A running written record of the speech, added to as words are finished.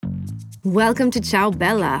Welcome to Ciao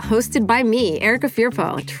Bella, hosted by me, Erica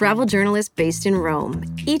Firpo, a travel journalist based in Rome.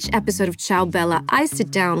 Each episode of Ciao Bella, I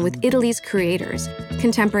sit down with Italy's creators,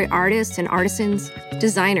 contemporary artists and artisans,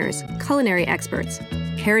 designers, culinary experts,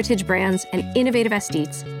 heritage brands, and innovative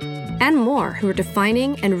aesthetes, and more who are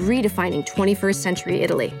defining and redefining 21st century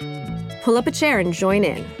Italy. Pull up a chair and join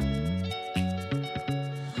in.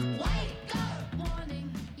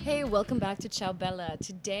 Hey, welcome back to Ciao Bella.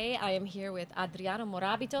 Today I am here with Adriano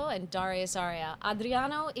Morabito and Darius Aria.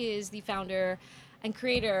 Adriano is the founder and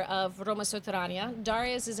creator of Roma Sotterranea.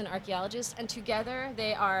 Darius is an archaeologist, and together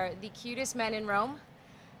they are the cutest men in Rome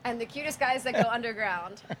and the cutest guys that go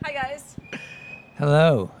underground. Hi, guys.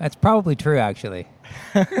 Hello. That's probably true, actually.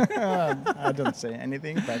 I don't say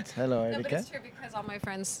anything, but hello, Erica. No, but it's true because all my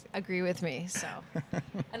friends agree with me, so.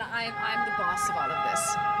 And I'm the boss of all of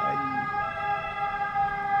this.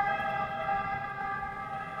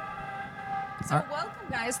 So welcome,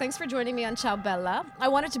 guys. Thanks for joining me on Ciao Bella. I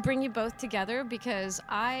wanted to bring you both together because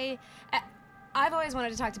I've always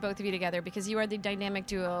wanted to talk to both of you together because you are the dynamic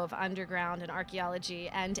duo of underground and archaeology,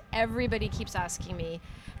 and everybody keeps asking me,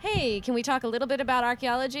 hey, can we talk a little bit about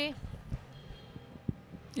archaeology?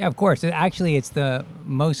 Yeah, of course. Actually, it's the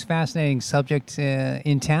most fascinating subject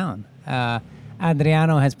in town.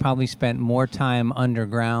 Adriano has probably spent more time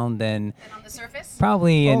underground than on the surface?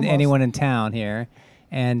 Probably Almost. anyone in town here.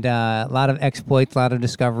 And a lot of exploits, a lot of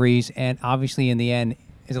discoveries, and obviously in the end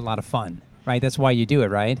is a lot of fun, right? That's why you do it,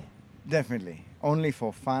 right? Definitely. Only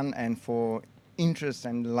for fun and for interest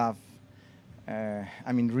and love.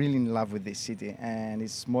 Really in love with this city. And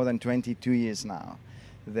it's more than 22 years now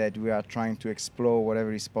that we are trying to explore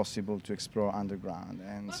whatever is possible to explore underground.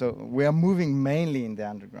 And so we are moving mainly in the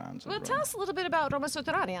underground. Well, tell us a little bit about Roma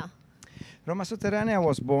Sotterranea. Roma Sotterranea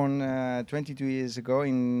was born 22 years ago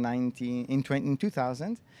in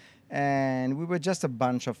 2000, and we were just a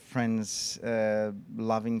bunch of friends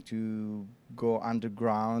loving to go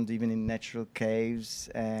underground, even in natural caves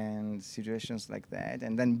and situations like that.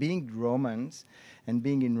 And then being Romans and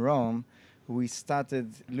being in Rome, we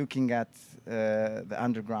started looking at the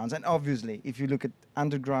undergrounds. And obviously, if you look at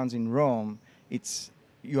undergrounds in Rome,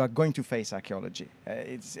 you are going to face archaeology.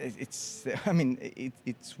 It's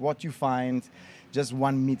what you find just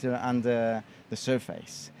 1 meter under the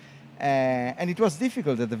surface. And it was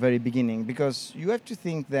difficult at the very beginning because you have to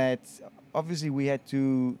think that obviously we had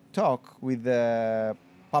to talk with the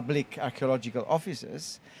public archaeological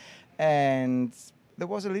officers, and there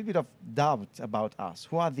was a little bit of doubt about us.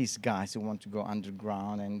 Who are these guys who want to go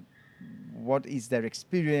underground, and what is their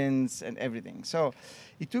experience and everything? So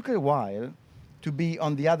it took a while to be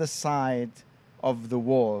on the other side of the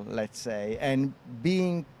wall, let's say, and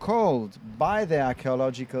being called by the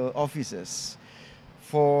archaeological officers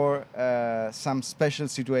for some special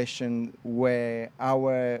situation where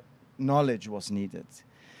our knowledge was needed.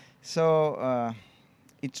 So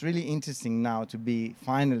it's really interesting now to be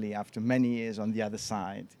finally, after many years, on the other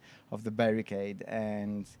side of the barricade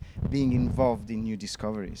and being involved in new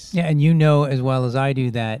discoveries. Yeah, and you know as well as I do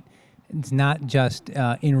that it's not just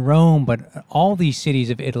in Rome, but all these cities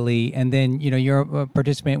of Italy. And then, you're a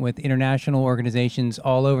participant with international organizations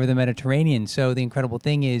all over the Mediterranean. So the incredible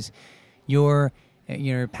thing is your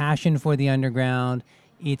passion for the underground,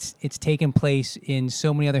 it's taken place in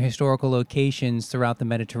so many other historical locations throughout the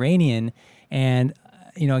Mediterranean. And,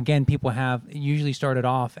 again, people have usually started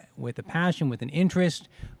off with a passion, with an interest,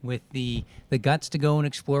 with the guts to go and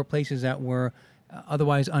explore places that were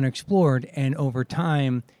otherwise unexplored. And over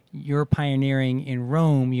time, you're pioneering in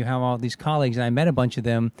Rome. You have all these colleagues, and I met a bunch of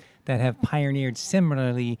them that have pioneered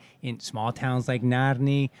similarly in small towns like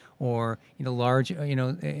Narni or large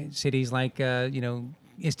cities like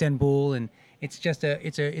Istanbul, and it's just a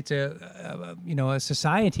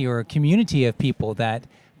society or a community of people that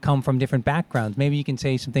come from different backgrounds. Maybe you can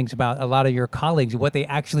say some things about a lot of your colleagues, what they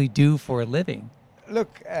actually do for a living.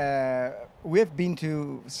 Look, we have been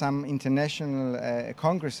to some international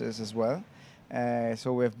congresses as well.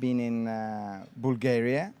 So we have been in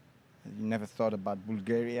Bulgaria. Never thought about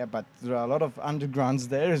Bulgaria, but there are a lot of undergrounds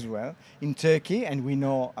there as well. In Turkey, and we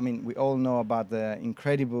all know about the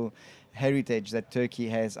incredible heritage that Turkey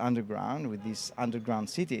has underground with these underground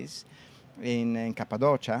cities in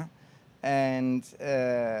Cappadocia. And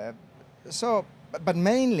but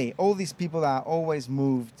mainly all these people are always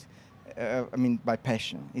moved, by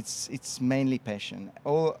passion. It's mainly passion.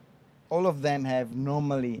 All of them have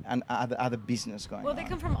normally other business going on. Well, they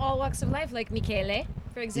come from all walks of life, like Michele,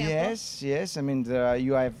 for example. Yes.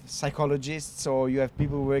 You have psychologists, or you have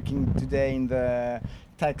people working today in the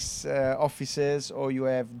tax offices, or you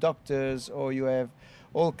have doctors, or you have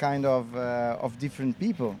all kind of different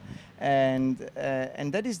people, and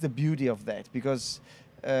that is the beauty of that, because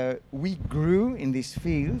we grew in this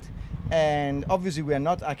field, and obviously we are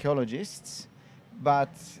not archaeologists, but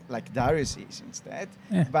like Darius is instead.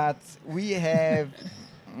 Yeah. But we have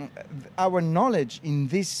our knowledge in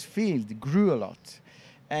this field grew a lot.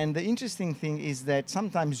 And the interesting thing is that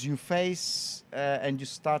sometimes you face and you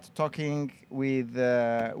start talking with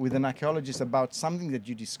an archaeologist about something that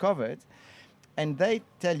you discovered, and they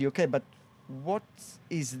tell you, okay, but what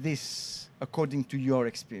is this according to your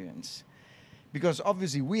experience? Because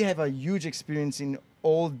obviously we have a huge experience in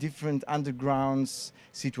all different underground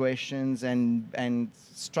situations and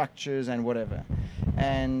structures and whatever.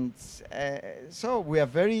 And so we are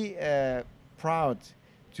very proud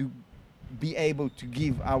to be able to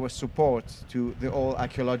give our support to the whole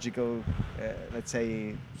archaeological, let's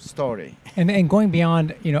say, story. And going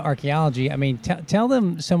beyond, archaeology, I mean, tell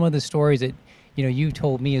them some of the stories that, you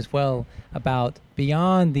told me as well about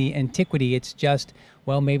beyond the antiquity. It's just,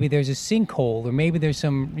 well, maybe there's a sinkhole, or maybe there's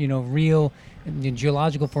some, real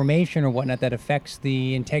geological formation or whatnot that affects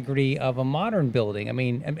the integrity of a modern building. I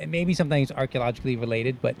mean, maybe something's archaeologically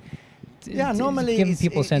related, but yeah, normally giving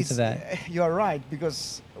people a sense of that. You're right,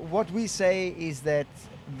 because what we say is that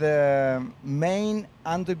the main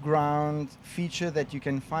underground feature that you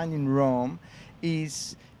can find in Rome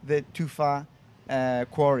is the tufa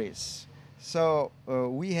quarries. So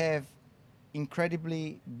we have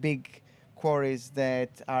incredibly big quarries that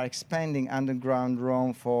are expanding underground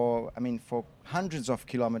Rome for hundreds of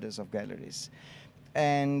kilometers of galleries.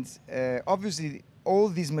 And obviously all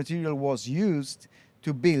this material was used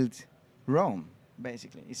to build Rome,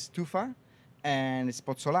 basically. It's tufa and it's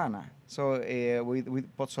pozzolana. So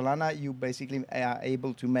with pozzolana, you basically are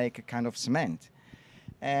able to make a kind of cement.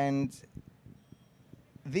 And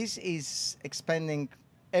this is expanding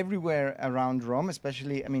everywhere around Rome,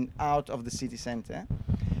 especially, out of the city center.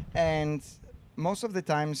 And most of the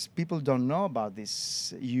times people don't know about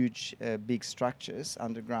these huge, big structures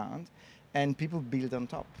underground, and people build on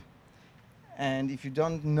top. And if you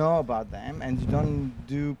don't know about them and you don't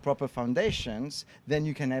do proper foundations, then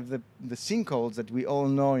you can have the sinkholes that we all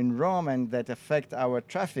know in Rome and that affect our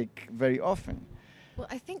traffic very often. Well,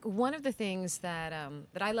 I think one of the things that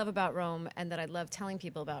that I love about Rome and that I love telling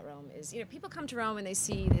people about Rome is, people come to Rome and they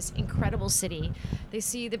see this incredible city. They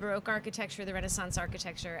see the Baroque architecture, the Renaissance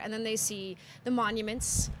architecture, and then they see the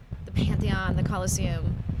monuments, the Pantheon, the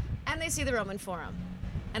Colosseum, and they see the Roman Forum.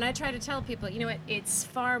 And I try to tell people, it's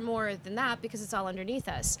far more than that, because it's all underneath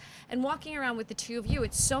us. And walking around with the two of you,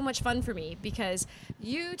 it's so much fun for me, because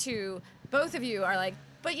you two, both of you, are like,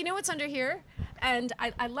 but you know what's under here? And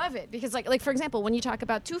I love it, because like for example, when you talk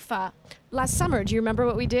about tufa, last summer, do you remember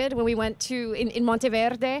what we did when we went to in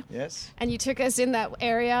Monteverde? Yes. And you took us in that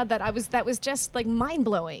area that was just like mind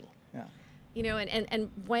blowing. Yeah. And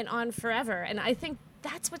went on forever. And I think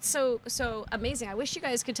that's what's so amazing. I wish you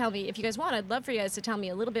guys could tell me, if you guys want, I'd love for you guys to tell me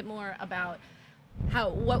a little bit more about how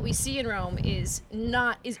what we see in Rome is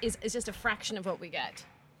just a fraction of what we get.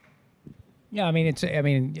 Yeah, you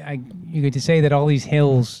get to say that all these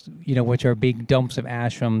hills, which are big dumps of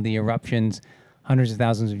ash from the eruptions hundreds of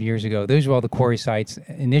thousands of years ago, those are all the quarry sites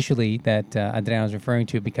initially that Adriano was referring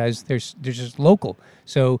to, because they're just local.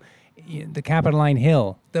 So the Capitoline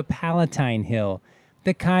Hill, the Palatine Hill,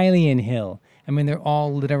 the Caelian Hill, they're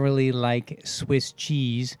all literally like Swiss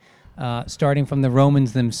cheese, starting from the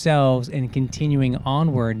Romans themselves and continuing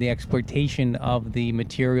onward. The exploitation of the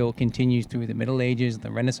material continues through the Middle Ages, the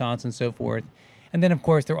Renaissance, and so forth. And then, of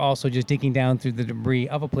course, they're also just digging down through the debris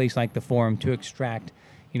of a place like the Forum to extract,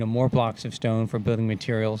 more blocks of stone for building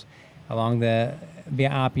materials along the Via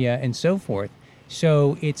Appia and so forth.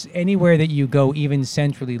 So it's anywhere that you go, even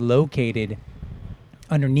centrally located,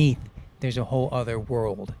 underneath, there's a whole other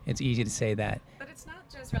world. It's easy to say that. But it's not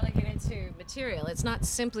just relegated to material. It's not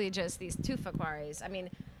simply just these tufa quarries.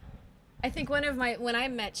 I think when I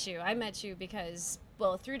met you because,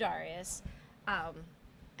 well, through Darius,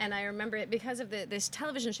 and I remember it because of this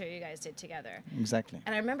television show you guys did together. Exactly.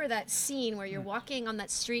 And I remember that scene where you're walking on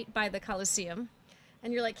that street by the Colosseum,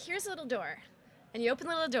 and you're like, here's a little door. And you open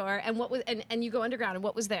the little door, and you go underground, and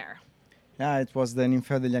what was there? Yeah, it was the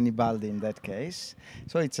Ninfeo degli Annibaldi in that case.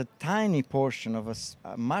 So it's a tiny portion of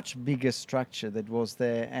a much bigger structure that was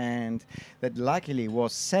there, and that luckily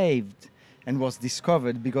was saved and was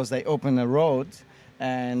discovered because they opened a road.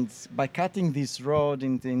 And by cutting this road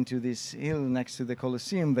into this hill next to the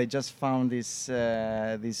Colosseum, they just found this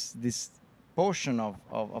portion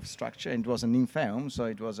of structure. And it was a nymphaeum, so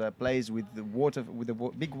it was a place with the water, with a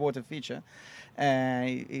big water feature.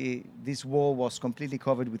 This wall was completely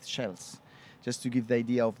covered with shells. just to give the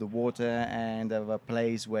idea of the water and of a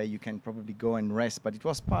place where you can probably go and rest. But it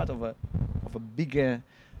was part of a bigger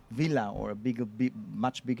villa or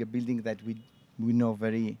much bigger building that we know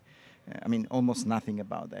very, almost nothing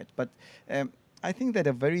about that. But I think that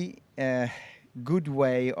a very good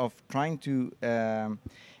way of trying to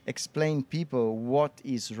explain people what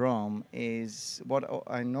is Rome is what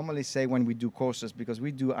I normally say when we do courses, because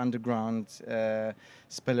we do underground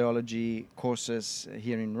speleology courses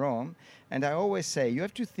here in Rome. And I always say you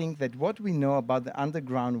have to think that what we know about the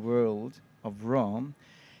underground world of Rome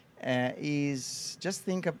is just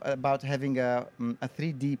think about having a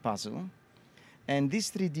 3D puzzle. And this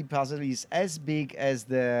 3D puzzle is as big as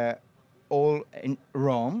the all in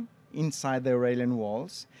Rome, inside the Aurelian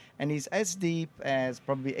walls, and is as deep as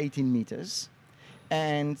probably 18 meters.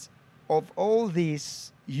 And of all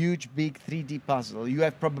this huge, big 3D puzzle, you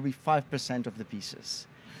have probably 5% of the pieces.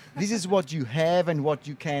 This is what you have and what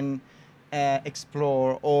you can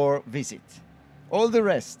explore or visit. All the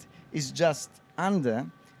rest is just under,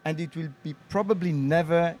 and it will be probably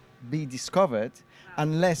never be discovered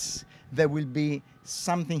unless there will be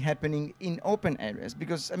something happening in open areas.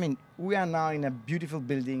 Because, we are now in a beautiful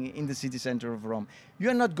building in the city center of Rome. You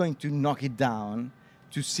are not going to knock it down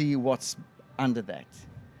to see what's under that,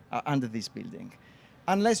 under this building.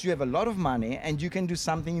 Unless you have a lot of money and you can do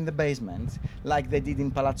something in the basement, like they did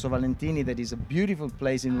in Palazzo Valentini, that is a beautiful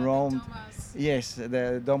place in Rome. Yes,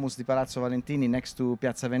 the Domus di Palazzo Valentini next to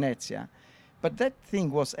Piazza Venezia. But that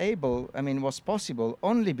thing was possible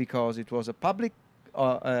only because it was a public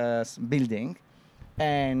building,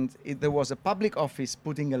 and there was a public office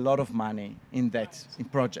putting a lot of money in that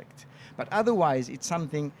project. But otherwise, it's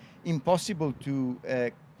something impossible to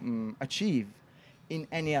achieve in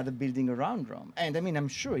any other building around Rome. And I'm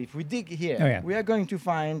sure if we dig here, we are going to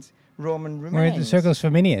find Roman remains. We're at the Circus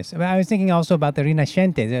Flaminius. I was thinking also about the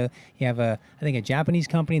Rinascente. You have I think a Japanese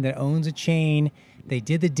company that owns a chain. They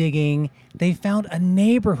did the digging. They found a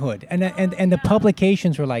neighborhood, and the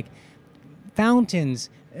publications were like fountains,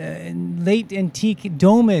 late antique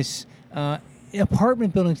domus,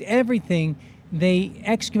 apartment buildings, everything. They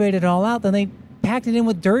excavated it all out. Then they packed it in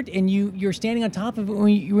with dirt, and you're standing on top of it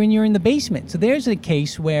when you're in the basement. So there's a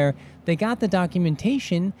case where they got the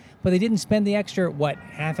documentation, but they didn't spend the extra,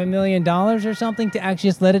 $500,000 or something to actually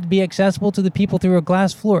just let it be accessible to the people through a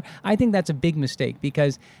glass floor. I think that's a big mistake,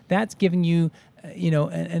 because that's giving you,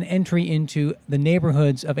 an entry into the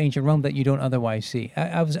neighborhoods of ancient Rome that you don't otherwise see.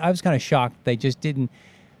 I was kind of shocked they just didn't,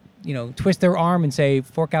 twist their arm and say,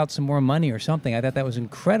 fork out some more money or something. I thought that was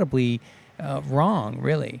incredibly wrong,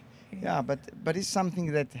 really. Yeah, but it's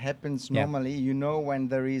something that happens normally. When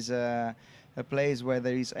there is a place where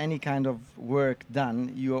there is any kind of work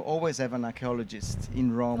done, you always have an archaeologist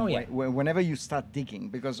in Rome whenever you start digging,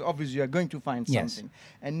 because obviously you are going to find something.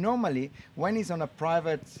 And normally, when it's on a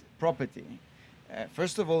private property,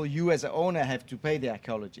 first of all, you as an owner have to pay the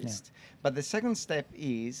archaeologist. Yeah. But the second step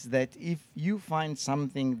is that if you find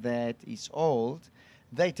something that is old,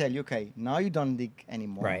 they tell you, okay, now you don't dig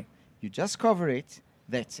anymore. Right. You just cover it.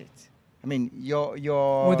 That's it. Your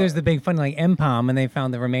Or there's the big fun like Empalm, and they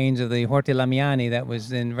found the remains of the Horti Lamiani that was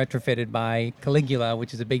then retrofitted by Caligula,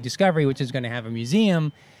 which is a big discovery, which is going to have a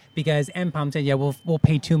museum, because Empalm said, we'll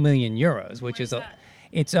pay 2 million euros, which is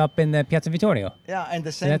it's up in the Piazza Vittorio. Yeah, and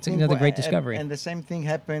the same that's thing, another great discovery. And the same thing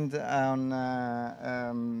happened on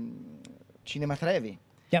Cinema Trevi.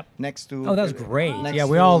 Yep. Next to. Oh, that was great. Yeah,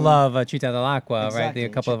 we all love Città dell'Acqua, exactly,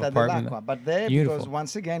 right? A couple Città of apartments. But there, beautiful. Because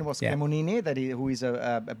once again was Cremonini, who is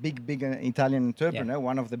a big Italian entrepreneur,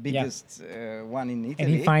 one of the biggest one in Italy. And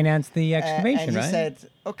he financed the excavation, and right? he said,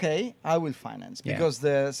 okay, I will finance. Because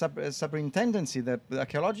the superintendency, the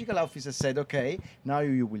archaeological officer said, okay, now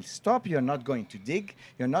you will stop. You're not going to dig.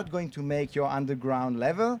 You're not going to make your underground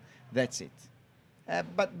level. That's it.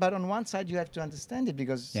 But on one side, you have to understand it,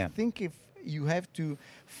 because think if you have to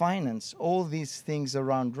finance all these things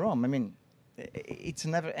around Rome. It's a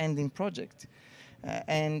never-ending project.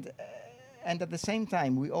 And at the same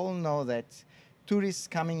time, we all know that tourists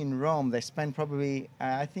coming in Rome, they spend probably,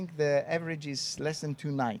 I think the average is less than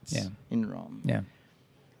 2 nights in Rome. Yeah.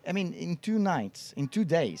 In 2 nights, in 2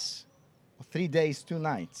 days, or 3 days, 2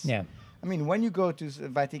 nights. Yeah. When you go to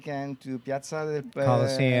Vatican, to Piazza del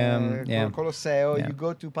Colosseum, Colosseo, you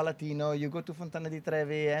go to Palatino, you go to Fontana di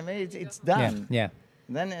Trevi. It's done. Yeah.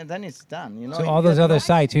 Then it's done. So all those other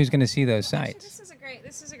sites, who's going to see those sites? Actually,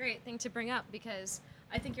 this is a great thing to bring up, because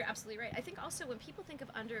I think you're absolutely right. I think also when people think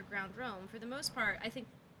of underground Rome, for the most part, I think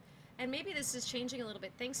and maybe this is changing a little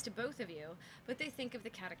bit thanks to both of you, but they think of the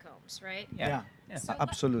catacombs, right? Yeah, So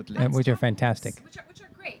absolutely. let's Which are talk- fantastic. Which are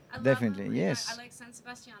great. I Definitely, love Rome, yes. I like San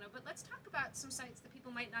Sebastiano, but let's talk about some sites that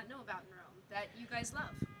people might not know about in Rome that you guys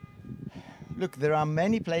love. Look, there are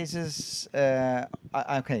many places.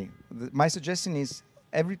 Okay, my suggestion is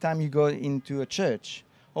every time you go into a church,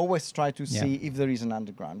 always try to see if there is an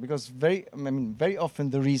underground, because very often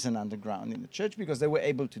there is an underground in the church because they were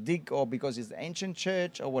able to dig, or because it's the ancient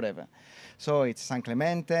church or whatever. So it's San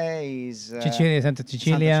Clemente, is Santa Cecilia. Santa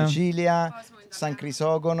Cecilia, Cosmo and San Damiano.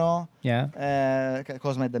 Crisogono, Yeah.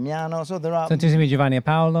 Cosmo e Damiano. So there are Santissimi Giovanni e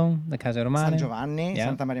Paolo, the Casa Romana. San Giovanni, Yeah.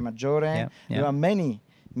 Santa Maria Maggiore. Yeah, yeah. There are many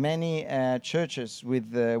churches with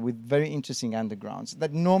very interesting undergrounds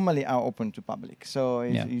that normally are open to public. So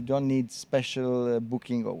you don't need special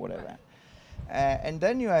booking or whatever. And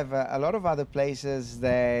then you have a lot of other places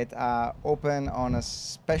that are open on a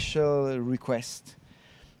special request.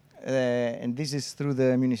 And this is through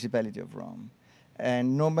the municipality of Rome.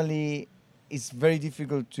 And normally it's very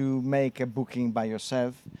difficult to make a booking by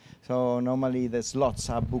yourself. So normally the slots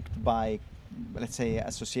are booked by, let's say,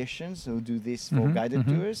 associations who do this for guided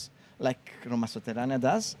tours, like Roma Sotterranea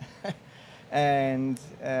does. And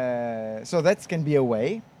so that can be a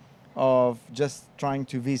way of just trying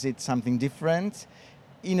to visit something different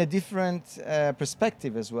in a different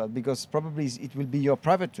perspective as well, because probably it will be your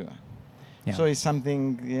private tour. Yeah. So it's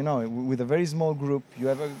something, with a very small group, you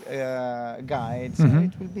have a guide, so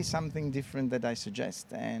it will be something different that I suggest.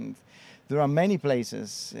 And there are many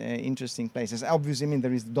places, interesting places. Obviously,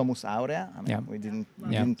 there is the Domus Aurea. We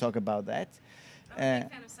didn't talk about that. I'm a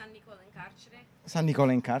big fan of San Nicola in Carcere. San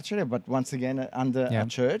Nicola in Carcere, but once again under a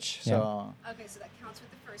church. So Okay, so that counts with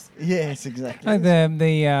the first. yes, exactly. The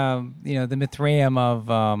Mithraeum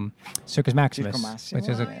of Circus Maximus, Circus Maximus. which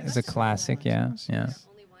is a classic. Yeah.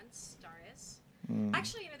 Only once, Darius.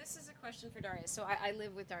 Actually, this is a question for Darius. So I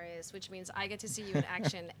live with Darius, which means I get to see you in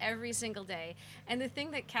action every single day. And the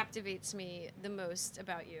thing that captivates me the most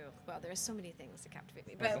about you, well, there are so many things that captivate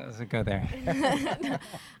me, but Let's go there.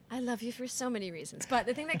 I love you for so many reasons. But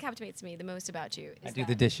the thing that captivates me the most about you is I do that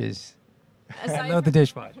the dishes. I aside love the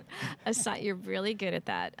dishwasher. aside, you're really good at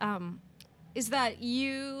that. Is that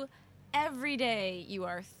you every day you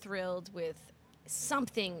are thrilled with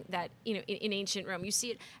something that in ancient Rome you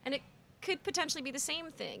see it, and it could potentially be the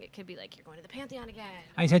same thing. It could be like you're going to the Pantheon again.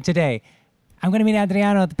 I said today, I'm going to meet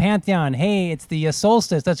Adriano at the Pantheon. Hey, it's the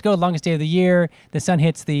solstice. Let's go. Longest day of the year. The sun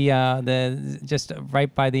hits the just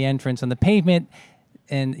right by the entrance on the pavement.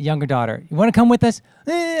 And younger daughter, you want to come with us?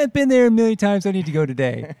 I've been there a million times. I need to go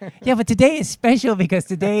today. Yeah, but today is special because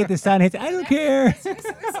today the sun hits. I don't care.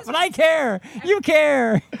 But I care. You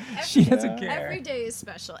care. She doesn't care. Every day is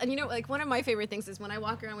special. And like one of my favorite things is when I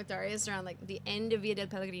walk around with Darius around like the end of Via del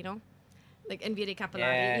Pellegrino, like in Via dei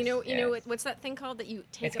Capillari. Yes, What's that thing called that you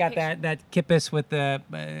take It's a got picture? that kippus with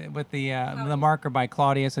the marker by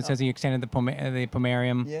Claudius that says he extended the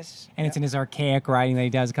pomerium. Yes. And it's in his archaic writing that he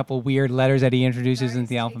does a couple of weird letters that he introduces into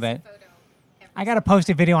the Darius takes a alphabet. photo every I got to post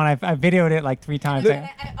a video, and I've videoed it like 3 times.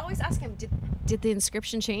 I always ask him, did the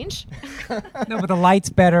inscription change? No, but the light's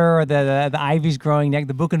better, or the ivy's growing,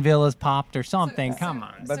 the bougainville is popped, or something. Come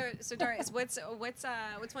on. So Darius, what's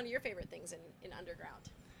one of your favorite things in underground?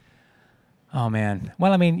 Oh man.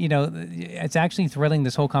 Well, it's actually thrilling,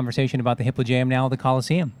 this whole conversation about the Hippogeium now, the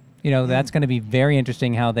Colosseum. That's going to be very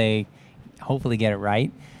interesting how they hopefully get it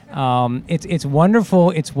right. It's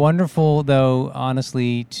wonderful. It's wonderful though,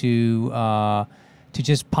 honestly, to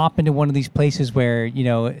just pop into one of these places where,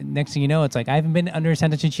 next thing you know, it's like I haven't been under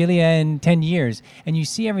Santa Cecilia in 10 years, and you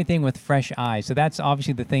see everything with fresh eyes. So that's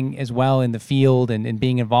obviously the thing as well in the field and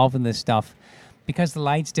being involved in this stuff. Because the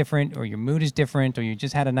light's different, or your mood is different, or you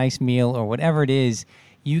just had a nice meal, or whatever it is,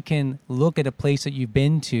 you can look at a place that you've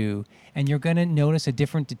been to, and you're going to notice a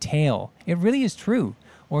different detail. It really is true.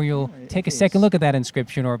 Or you'll take a second look at that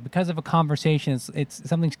inscription, or because of a conversation, it's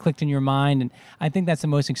something's clicked in your mind. And I think that's the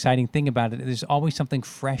most exciting thing about it. There's always something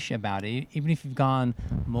fresh about it, even if you've gone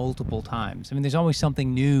multiple times. There's always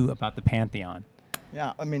something new about the Pantheon.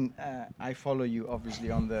 Yeah, I follow you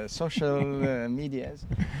obviously on the social medias,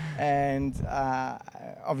 and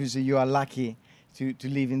obviously you are lucky to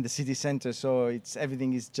live in the city center, so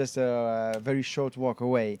everything is just a very short walk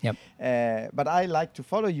away. Yep. But I like to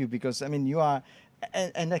follow you because you are,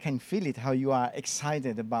 and I can feel it how you are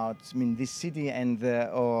excited about this city and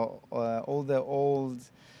all the old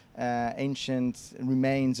ancient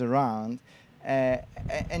remains around.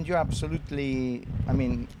 And you're absolutely,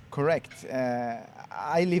 correct.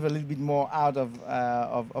 I live a little bit more out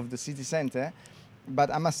of the city center,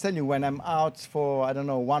 but I must tell you, when I'm out for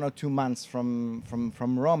 1 or 2 months from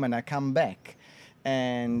Rome and I come back,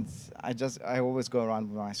 and I always go around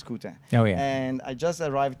with my scooter. Oh, yeah. And I just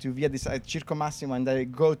arrived to Via di Circo Massimo, and I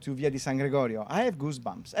go to Via di San Gregorio. I have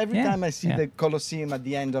goosebumps every Yeah, time I see yeah. the Colosseum at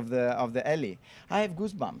the end of the alley. I have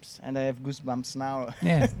goosebumps, and I have goosebumps now.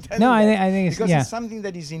 Yeah. telling No, I that, think it's because yeah. it's something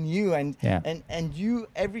that is in you, and Yeah. and you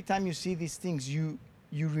every time you see these things, you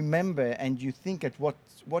remember and you think at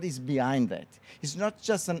what is behind that. It's not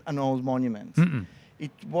just an old monument.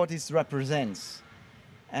 It what it represents,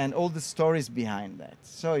 and all the stories behind that.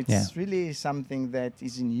 So it's really something that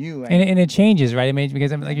is in you. And it changes, right? I mean,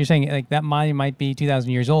 because like you're saying, like that monument might be 2,000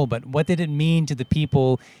 years old, but what did it mean to the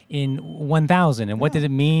people in 1,000? And what did it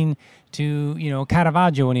mean to,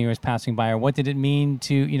 Caravaggio when he was passing by? Or what did it mean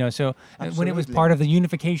to, so when it was Absolutely. part of the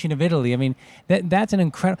unification of Italy? I mean, that's an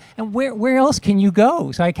incredible... And where else can you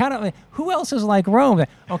go? So I kind of... Who else is like Rome?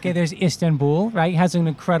 Okay, there's Istanbul, right? It has an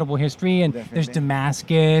incredible history. And there's Definitely.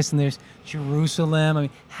 Damascus, and there's Jerusalem. I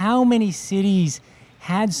mean, how many cities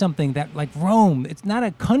had something that, like Rome, it's not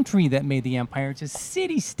a country that made the empire, it's a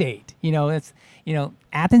city-state.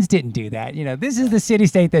 Athens didn't do that. This is the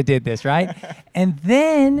city-state that did this, right? And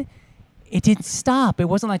then it didn't stop. It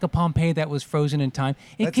wasn't like a Pompeii that was frozen in time.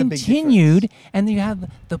 It That's a big continued, and you have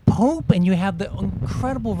the Pope, and you have the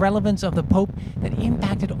incredible relevance of the Pope that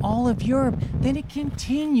impacted all of Europe. Then it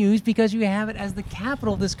continues because you have it as the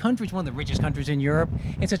capital of this country. It's one of the richest countries in Europe.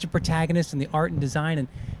 It's such a protagonist in the art and design, and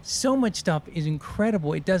so much stuff is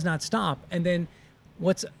incredible. It does not stop. And then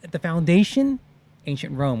what's the foundation?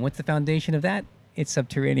 Ancient Rome. What's the foundation of that? It's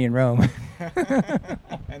subterranean Rome.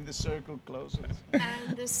 and the circle closes.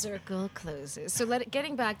 And the circle closes. So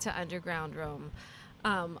getting back to underground Rome,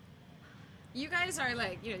 you guys are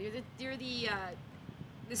like, you're the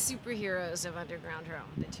superheroes of underground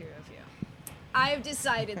Rome, the two of you. I've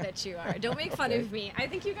decided that you are. Don't make fun of me. I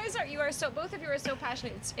think you guys are. You are so. Both of you are so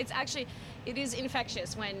passionate. It's actually, it is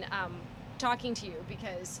infectious when talking to you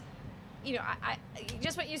because. I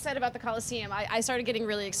just what you said about the Colosseum, I started getting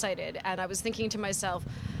really excited, and I was thinking to myself,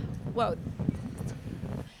 whoa.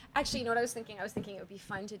 Actually, you know what I was thinking? I was thinking it would be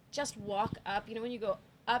fun to just walk up. When you go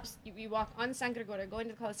up, you walk on San Gregorio, go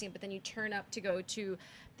into the Colosseum, but then you turn up to go to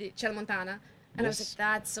the Cenerentola. And I was like,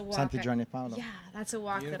 that's a walk. Santi Giovanni Paolo. Yeah, that's a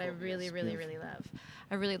walk Beautiful. that I really, It's really, beautiful. really love.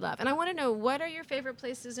 I really love. And I want to know, what are your favorite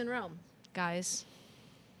places in Rome, guys?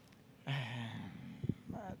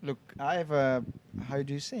 Look, I have a, how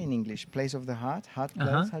do you say in English? Place of the heart? Heart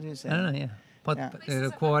place? How do you say? I don't know, yeah. Yeah.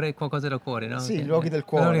 Il cuore, qualcosa del cuore, no? Sì, Okay. luoghi del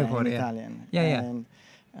cuore Luoghi del in cuore, yeah. Italian. Yeah, yeah. And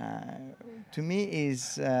to me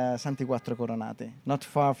is Santi Quattro Coronate, not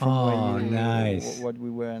far from Oh, where nice. what we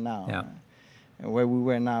were now. Yeah. Where we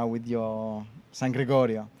were now with your San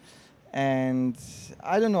Gregorio. And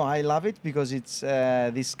I don't know, I love it because it's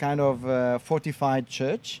this kind of fortified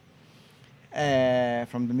church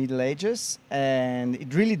from the Middle Ages, and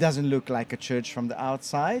it really doesn't look like a church from the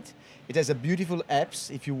outside. It has a beautiful apse.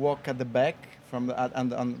 If you walk at the back from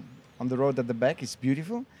on the road at the back, it's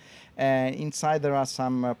beautiful. And inside there are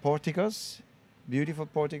some porticos, beautiful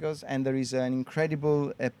porticos, and there is an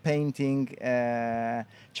incredible painting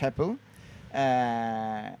chapel,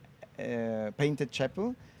 painted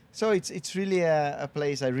chapel. So it's really a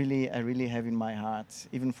place I really have in my heart,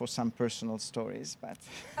 even for some personal stories. But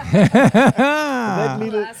that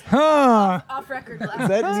little Off-record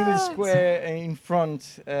that little square in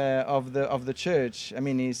front of the church, I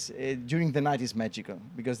mean, is during the night is magical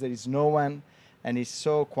because there is no one, and it's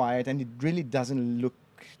so quiet, and it really doesn't look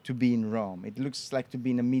to be in Rome. It looks like to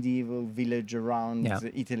be in a medieval village around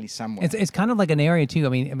Italy somewhere. It's kind of like an area too. I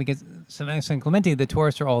mean, because San Clemente, the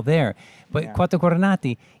tourists are all there, but Yeah. Quattro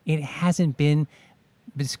Coronati, it hasn't been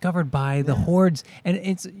discovered by the hordes, and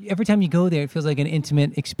it's every time you go there, it feels like an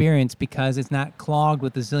intimate experience because it's not clogged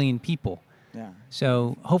with a zillion people. Yeah.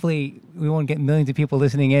 So hopefully we won't get millions of people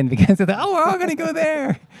listening in because they're like, oh, we're all going to go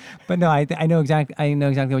there. But no, I know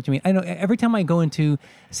exactly what you mean. I know every time I go into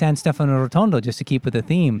San Stefano Rotondo, just to keep with the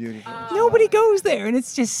theme, Beautiful. nobody goes there, and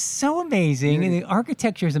it's just so amazing. And the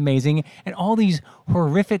architecture is amazing, and all these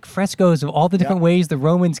horrific frescoes of all the different ways the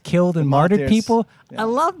Romans killed and martyred martyrs. people. Yeah. I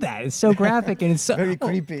love that. It's so graphic and it's so Very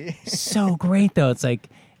creepy. so great though. It's like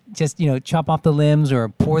just chop off the limbs or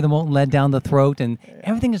pour the molten lead down the throat, and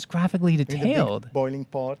everything is graphically With the big detailed. boiling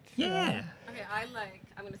pot. Yeah. Okay,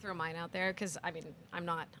 I'm gonna throw mine out there because I mean I'm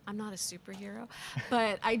not a superhero,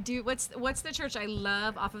 but I do. What's the church I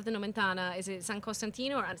love off of the Nomentana? Is it San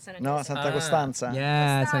Costantino or San No, Agnese? Santa Costanza.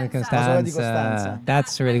 Yeah, Santa Costanza. Mausoleo di Costanza. Costanza.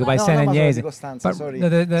 That's really good. By No, San not Mausoleo Agnese. di Costanza, But sorry. the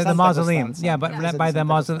Santa mausoleum. Costanza. Yeah, but Yeah. by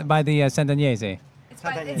the Santa by the San Agnese. It's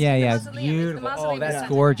by, it's Yeah, the yeah, it's mausoleum. It's the beautiful. mausoleum Oh, of that's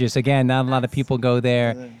Santa gorgeous. Again, not a lot of people go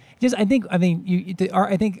there. Yeah. Just, I think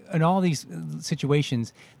in all these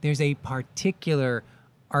situations, there's a particular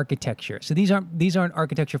architecture. So these aren't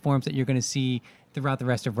architecture forms that you're going to see throughout the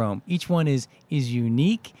rest of Rome. Each one is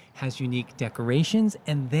unique, has unique decorations,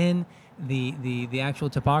 and then the actual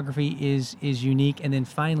topography is unique, and then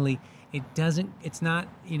finally it's not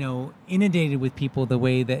inundated with people the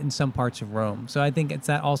way that in some parts of Rome. So I think it's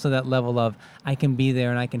that level of I can be there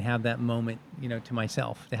and I can have that moment to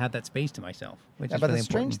myself, to have that space to myself, which is but really the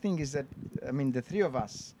strange important. thing is that the three of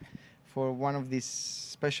us, for one of these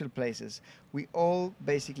special places, we all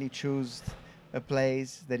basically choose a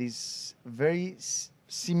place that is very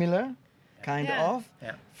similar, kind Yeah. of,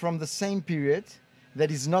 Yeah. from the same period. That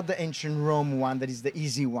is not the ancient Rome one, that is the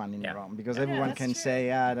easy one in Yeah. Rome, because Yeah, everyone that's can true.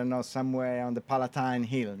 say, I don't know, somewhere on the Palatine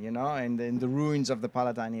Hill, and in the ruins of the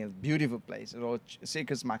Palatine Hill, beautiful place, or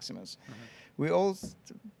Circus Maximus. We all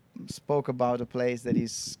spoke about a place that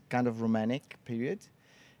is kind of Romantic period,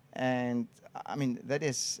 and that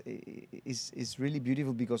is really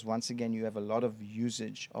beautiful because once again you have a lot of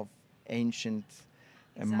usage of ancient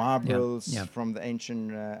Exactly. marbles Yeah. from the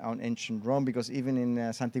ancient Rome, because even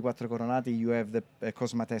in Santi Quattro Coronati you have the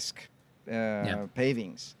Cosmatesque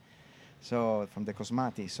pavings, so from the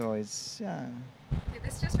Cosmati. So it's Okay,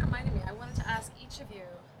 this just reminded me. I wanted to ask each of you,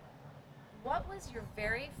 what was your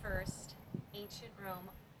very first ancient Rome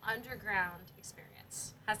underground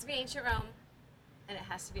experience? Has to be ancient Rome, and it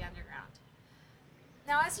has to be underground.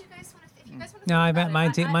 Now, as you guys want to, if you guys want to, No, I bet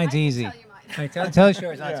mine's easy. Tell you mine. All right, tell us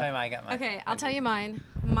yours. I'll Yeah. tell you mine. I got mine. Okay, I'll tell you mine.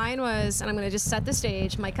 Mine was, and I'm going to just set the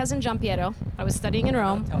stage. My cousin Giampiero, I was studying in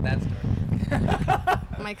Rome. Tell that story.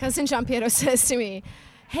 My cousin Giampiero says to me,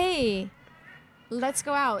 "Hey, let's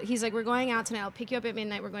go out." He's like, "We're going out tonight. I'll pick you up at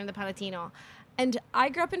midnight. We're going to the Palatino." And I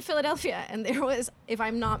grew up in Philadelphia, and there was, if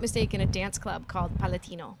I'm not mistaken, a dance club called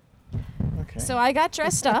Palatino. okay. So I got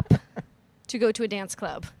dressed up to go to a dance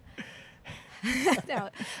club. No,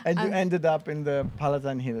 And you ended up in the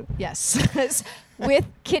Palatine Hill. yes, with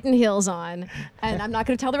kitten heels on. And I'm not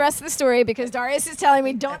going to tell the rest of the story because Darius is telling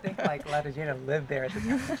me I don't. think like Latagina lived there at the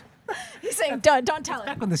time. He's saying don't tell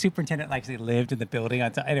Back it. when the superintendent actually lived in the building.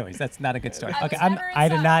 Anyways, that's not a good story. I Okay, was never I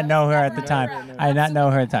did inside. not know her I at was the never time. around. I did not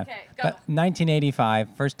know her at the time. Okay, go. But 1985,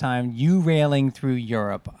 first time you railing through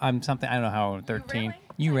Europe. I don't know how old, 13.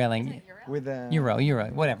 You railing. With Euro,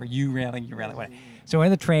 whatever. You railing, whatever. So we're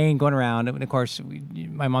in the train going around, and of course,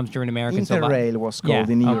 my mom's German American. So Interrail was called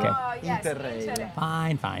Yeah, in okay. Europe. Oh, yes, Interrail.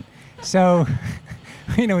 Fine. So,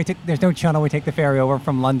 there's no channel. We take the ferry over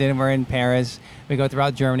from London. We're in Paris. We go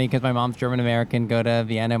throughout Germany because my mom's German American. Go to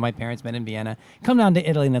Vienna. My parents met in Vienna. Come down to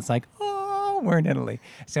Italy, and it's like, oh, we're in Italy.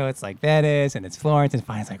 So it's like Venice, and it's Florence, and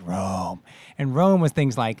finally it's like Rome. And Rome was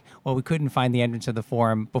things like, well, we couldn't find the entrance of the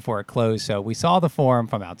Forum before it closed, so we saw the Forum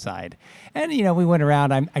from outside. And, we went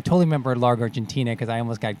around. I totally remember Largo Argentina because I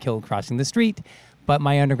almost got killed crossing the street. But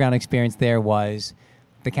my underground experience there was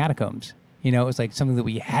the catacombs. It was like something that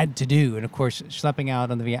we had to do. And, of course, schlepping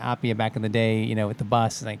out on the Via Appia back in the day, with the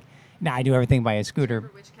bus, like, I do everything by a scooter.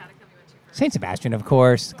 Which catacomb you went to first? St. Sebastian, of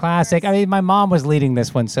course, classic. I mean, my mom was leading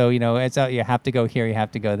this one, so it's you have to go here, you have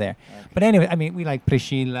to go there. But anyway, we like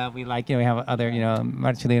Priscilla, we like we have other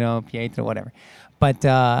Marcellino, Pietro, whatever. But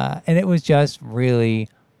and it was just really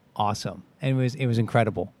awesome, and it was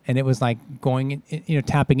incredible, and it was like going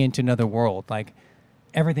tapping into another world. Like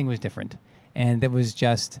everything was different, and it was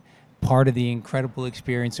just part of the incredible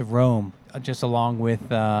experience of Rome, just along with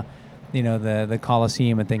the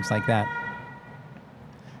Colosseum and things like that.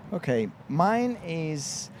 Okay, mine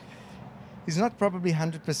is not probably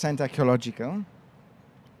 100% archaeological,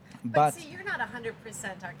 but see, you're not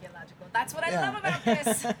 100% archaeological. That's what I Yeah. love about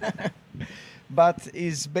this. but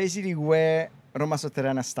is basically where Roma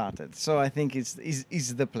Sotterranea started. So I think is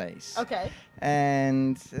the place. Okay.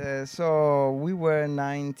 And so we were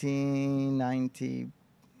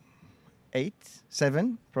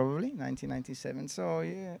 1997. So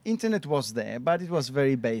yeah, internet was there, but it was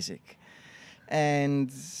very basic. And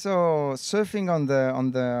so surfing on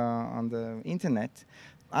the internet,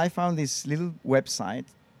 I found this little website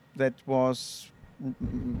that was,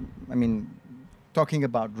 talking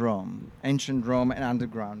about Rome, ancient Rome and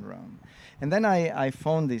underground Rome. And then I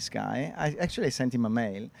phoned this guy. I sent him a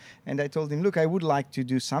mail, and I told him, look, I would like to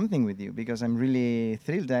do something with you because I'm really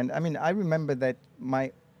thrilled. And I remember that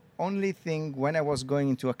my only thing when I was going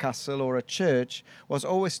into a castle or a church was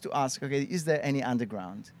always to ask, okay, is there any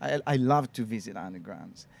underground? I love to visit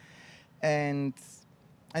undergrounds. And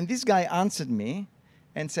this guy answered me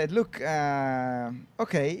and said, look,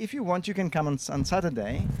 okay, if you want, you can come on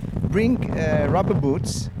Saturday, bring rubber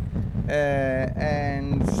boots,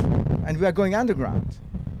 and we are going underground.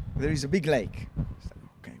 There is a big lake.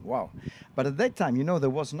 Okay, wow. But at that time, there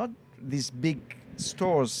was not these big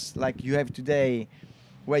stores like you have today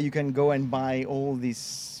where you can go and buy all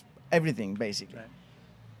this, everything basically. Right.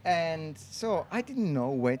 And so I didn't know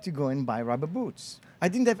where to go and buy rubber boots. I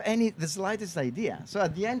didn't have the slightest idea. So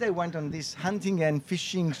at the end, I went on these hunting and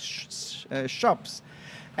fishing shops.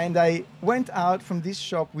 And I went out from this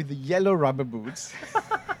shop with the yellow rubber boots.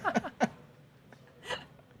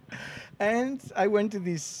 And I went to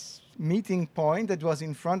this meeting point that was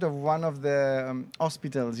in front of one of the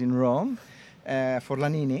hospitals in Rome,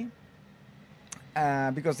 Forlanini,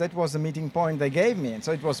 because that was the meeting point they gave me. And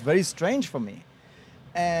so it was very strange for me.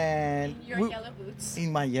 And In your yellow boots.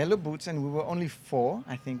 in my yellow boots, and we were only four.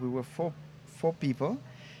 I think we were four people,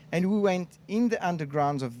 and we went in the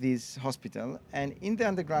undergrounds of this hospital. And in the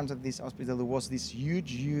undergrounds of this hospital, there was this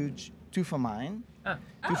huge tufa mine,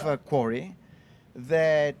 tufa quarry,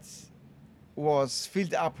 that was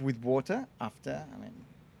filled up with water after,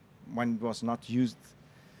 when it was not used.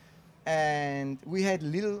 And we had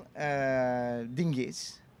little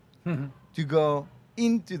dinghies to go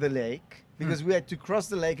into the lake, because we had to cross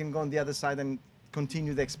the lake and go on the other side and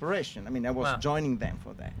continue the exploration. I was joining them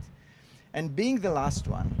for that. And being the last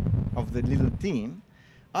one of the little team,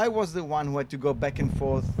 I was the one who had to go back and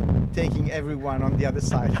forth, taking everyone on the other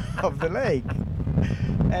side of the lake.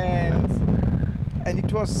 And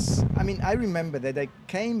it was, I remember that I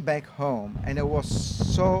came back home and I was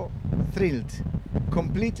so thrilled,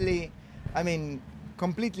 completely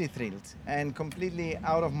thrilled and completely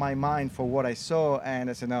out of my mind for what I saw. And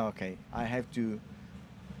I said, no, okay, I have to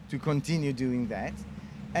continue doing that.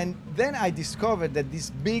 And then I discovered that this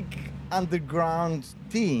big underground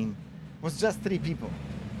team was just 3 people.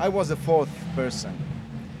 I was the 4th person.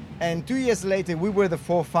 And 2 years later, we were the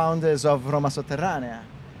 4 founders of Roma Sotterranea,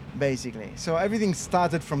 basically. So everything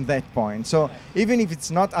started from that point. So even if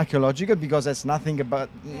it's not archaeological, because there's nothing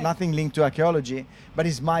linked to archaeology, but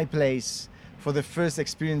it's my place for the first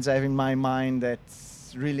experience I have in my mind that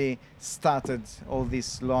really started all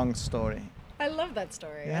this long story. I love that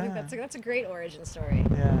story. Yeah. I think that's a great origin story.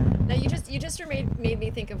 Yeah. Now you just made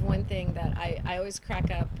me think of one thing that I always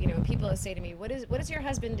crack up. People say to me, "What does your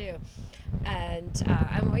husband do?" And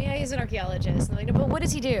I'm, he's an archaeologist. And they're like, "But what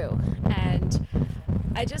does he do?" And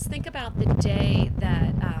I just think about the day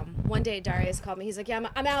that one day Darius called me. He's like, "Yeah,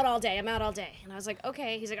 I'm out all day. I'm out all day." And I was like,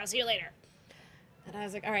 "Okay." He's like, "I'll see you later." And I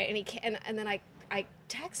was like, "All right." And then I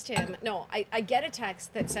text him. No, I get a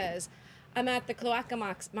text that says, "I'm at the Cloaca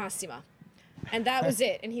Massima." And that was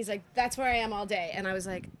it. And he's like, "That's where I am all day." And I was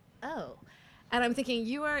like, "Oh." And I'm thinking,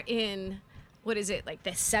 you are in, what is it, like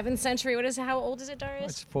the 7th century? How old is it,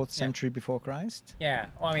 Darius? It's 4th century before Christ. Yeah,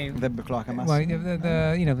 well, The Cloaca well,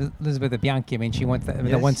 Massima. Elizabeth of Bianchi. She wants the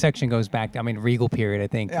Yes. one section goes back. Regal period, I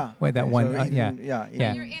think. Yeah. Wait, that So one. even- Yeah.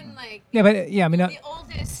 yeah. You're in like Yeah, but yeah, the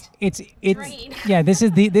oldest it's drain. yeah. This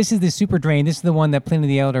is the super drain. This is the one that Pliny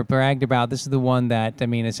the Elder bragged about. This is the one that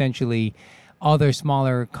essentially other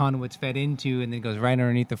smaller conduits fed into, and then goes right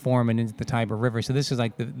underneath the Forum and into the Tiber River. So this is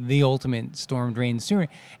like the ultimate storm drain sewer.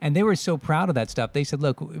 And they were so proud of that stuff. They said,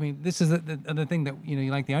 look, this is the other thing that,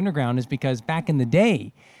 you like the underground is because back in the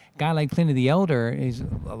day, a guy like Pliny the Elder is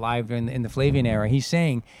alive in the Flavian era. He's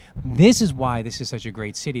saying, this is why this is such a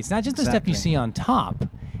great city. It's not just the stuff you see on top.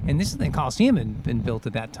 And this is the Colosseum had been built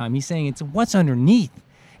at that time. He's saying it's what's underneath.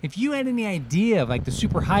 If you had any idea of like the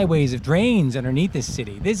super highways of drains underneath this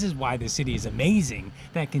city, this is why this city is amazing,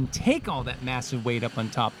 that can take all that massive weight up on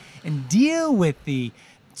top and deal with the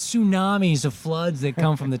tsunamis of floods that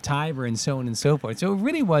come from the Tiber and so on and so forth. So it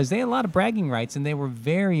really was, they had a lot of bragging rights, and they were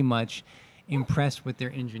very much impressed with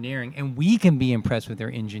their engineering, and we can be impressed with their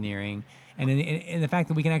engineering, and in the fact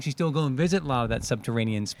that we can actually still go and visit a lot of that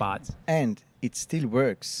subterranean spots. And it still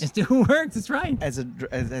works It still works, that's right.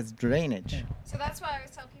 as drainage. So that's why I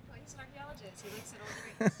always tell people he's an archaeologist. He looks at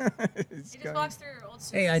old drains. He just walks through old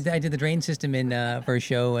sewers. Hey, I did the drain system for a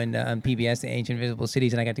show and on PBS, the Ancient Invisible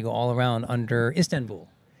Cities, and I got to go all around under Istanbul,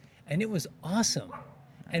 and it was awesome.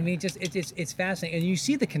 It's fascinating, and you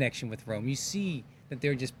see the connection with Rome. You see that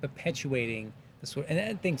they're just perpetuating the sort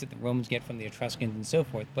and things that the Romans get from the Etruscans and so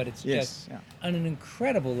forth. But it's just on an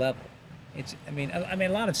incredible level. It's a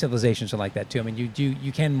lot of civilizations are like that too.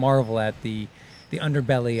 You can marvel at the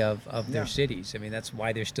underbelly of their cities. That's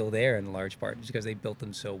why they're still there in large part, is because they built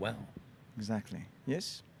them so well. Exactly.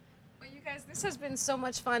 Yes. Well, you guys, this has been so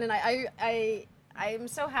much fun, and I am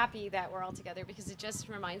so happy that we're all together, because it just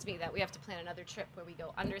reminds me that we have to plan another trip where we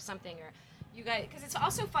go under something, or you guys, because it's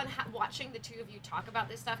also fun watching the two of you talk about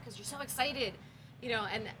this stuff, because you're so excited,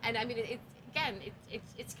 and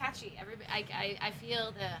it's catchy. Everybody, I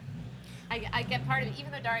feel I get part of it,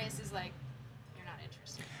 even though Darius is like, you're not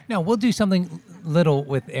interested. No, we'll do something little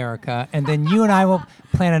with Erica, and then you and I will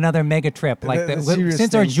plan another mega trip. Like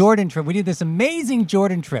since our Jordan trip, we did this amazing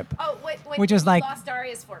Jordan trip. Oh, which was like lost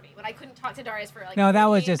Darius for me when I couldn't talk to Darius for like no, that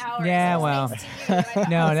was just hours. yeah, well,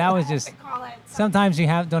 no, that was just. Sometimes you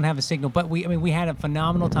don't have a signal, but we had a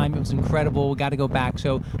phenomenal time. It was incredible. We got to go back.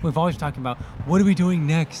 So we've always talking about what are we doing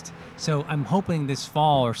next. So I'm hoping this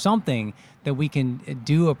fall or something that we can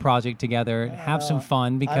do a project together, have some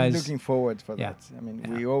fun because I'm looking forward for yeah. that. I mean,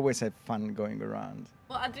 we always have fun going around.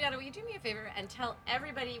 Well, Adriano, will you do me a favor and tell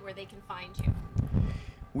everybody where they can find you?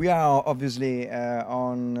 We are obviously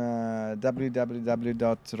on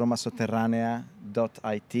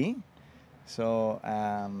www.romasotterranea.it. So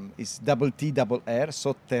it's TTR,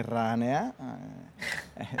 Sotterranea.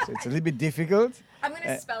 So it's a little bit difficult. I'm going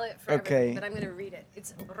to spell it for everybody, but I'm going to read it.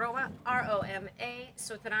 It's Roma, R-O-M-A,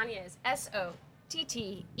 Sotterranea is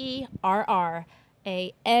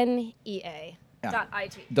S-O-T-T-E-R-R-A-N-E-A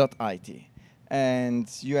 .it. And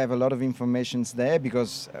you have a lot of information there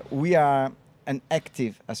because we are an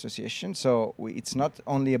active association. So it's not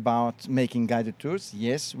only about making guided tours.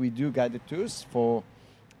 Yes, we do guided tours for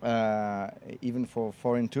even for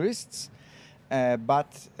foreign tourists.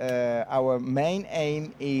 But our main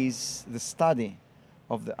aim is the study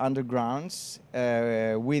of the undergrounds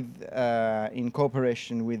in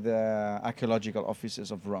cooperation with the archaeological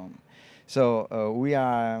offices of Rome. So we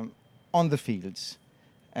are on the fields.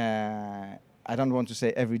 I don't want to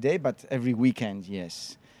say every day, but every weekend,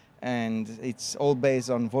 yes. And it's all based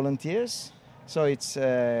on volunteers. So it's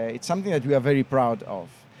something that we are very proud of.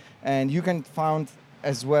 And you can find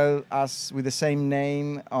as well us with the same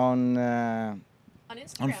name on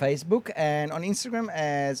Facebook and on Instagram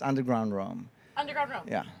as Underground Rome. Underground Rome?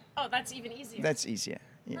 Yeah. Oh, that's even easier. That's easier.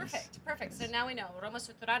 Yes. Perfect. So now we know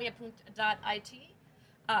romasotterranea.it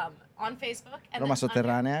on Facebook and Roma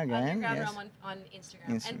Sotterranea again. Underground yes. Rome on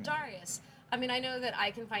Instagram. And Darius, I mean, I know that I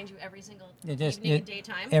can find you every single evening and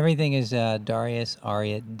daytime. Everything is Darius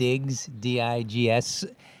Aria Diggs, D-I-G-S.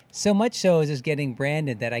 So much so is it's getting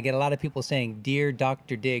branded that I get a lot of people saying, "Dear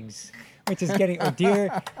Dr. Diggs," which is getting, or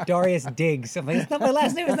 "Dear Darius Diggs." I'm like, it's not my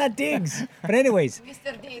last name, it's not Diggs. But anyways,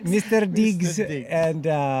 Mr. Diggs. Mr. Diggs. And,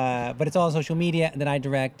 but it's all on social media. And then I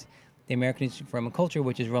direct the American Institute for Roman Culture,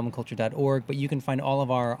 which is romanculture.org. But you can find all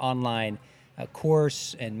of our online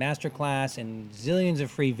course and masterclass and zillions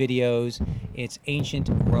of free videos. It's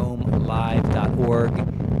ancientromelive.org.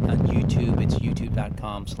 On YouTube, it's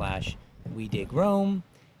youtube.com/WeDigRome.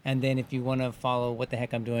 And then if you want to follow what the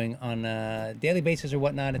heck I'm doing on a daily basis or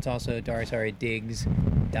whatnot, it's also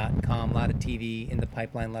DariusAriaDiggs.com. A lot of TV in the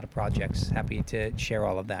pipeline, a lot of projects. Happy to share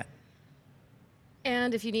all of that.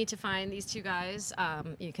 And if you need to find these two guys,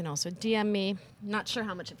 you can also DM me. Not sure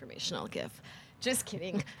how much information I'll give. Just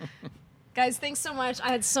kidding. Guys, thanks so much. I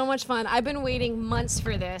had so much fun. I've been waiting months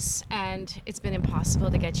for this, and it's been impossible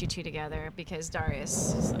to get you two together because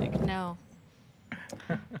Darius is like, no.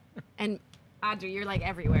 And Audrey, you're like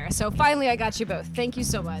everywhere. So finally, I got you both. Thank you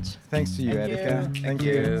so much. Thanks to you, Erica. Thank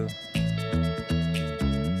you.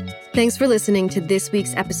 Thanks for listening to this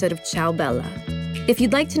week's episode of Ciao Bella. If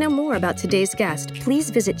you'd like to know more about today's guest,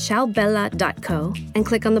 please visit ciaobella.co and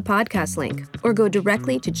click on the podcast link, or go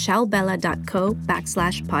directly to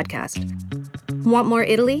ciaobella.co/podcast. Want more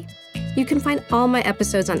Italy? You can find all my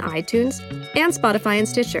episodes on iTunes and Spotify and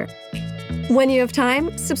Stitcher. When you have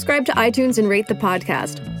time, subscribe to iTunes and rate the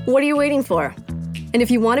podcast. What are you waiting for? And if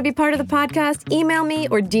you want to be part of the podcast, email me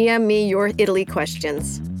or DM me your Italy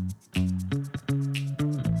questions.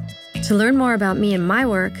 To learn more about me and my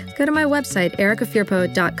work, go to my website,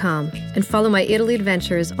 ericafirpo.com, and follow my Italy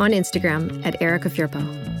adventures on Instagram at ericafirpo.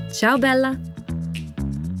 Ciao, Bella!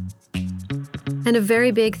 And a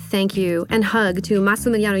very big thank you and hug to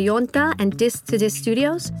Massimiliano Yonta and Disc to Disc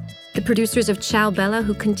Studios, the producers of Ciao Bella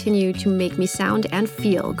who continue to make me sound and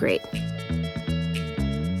feel great.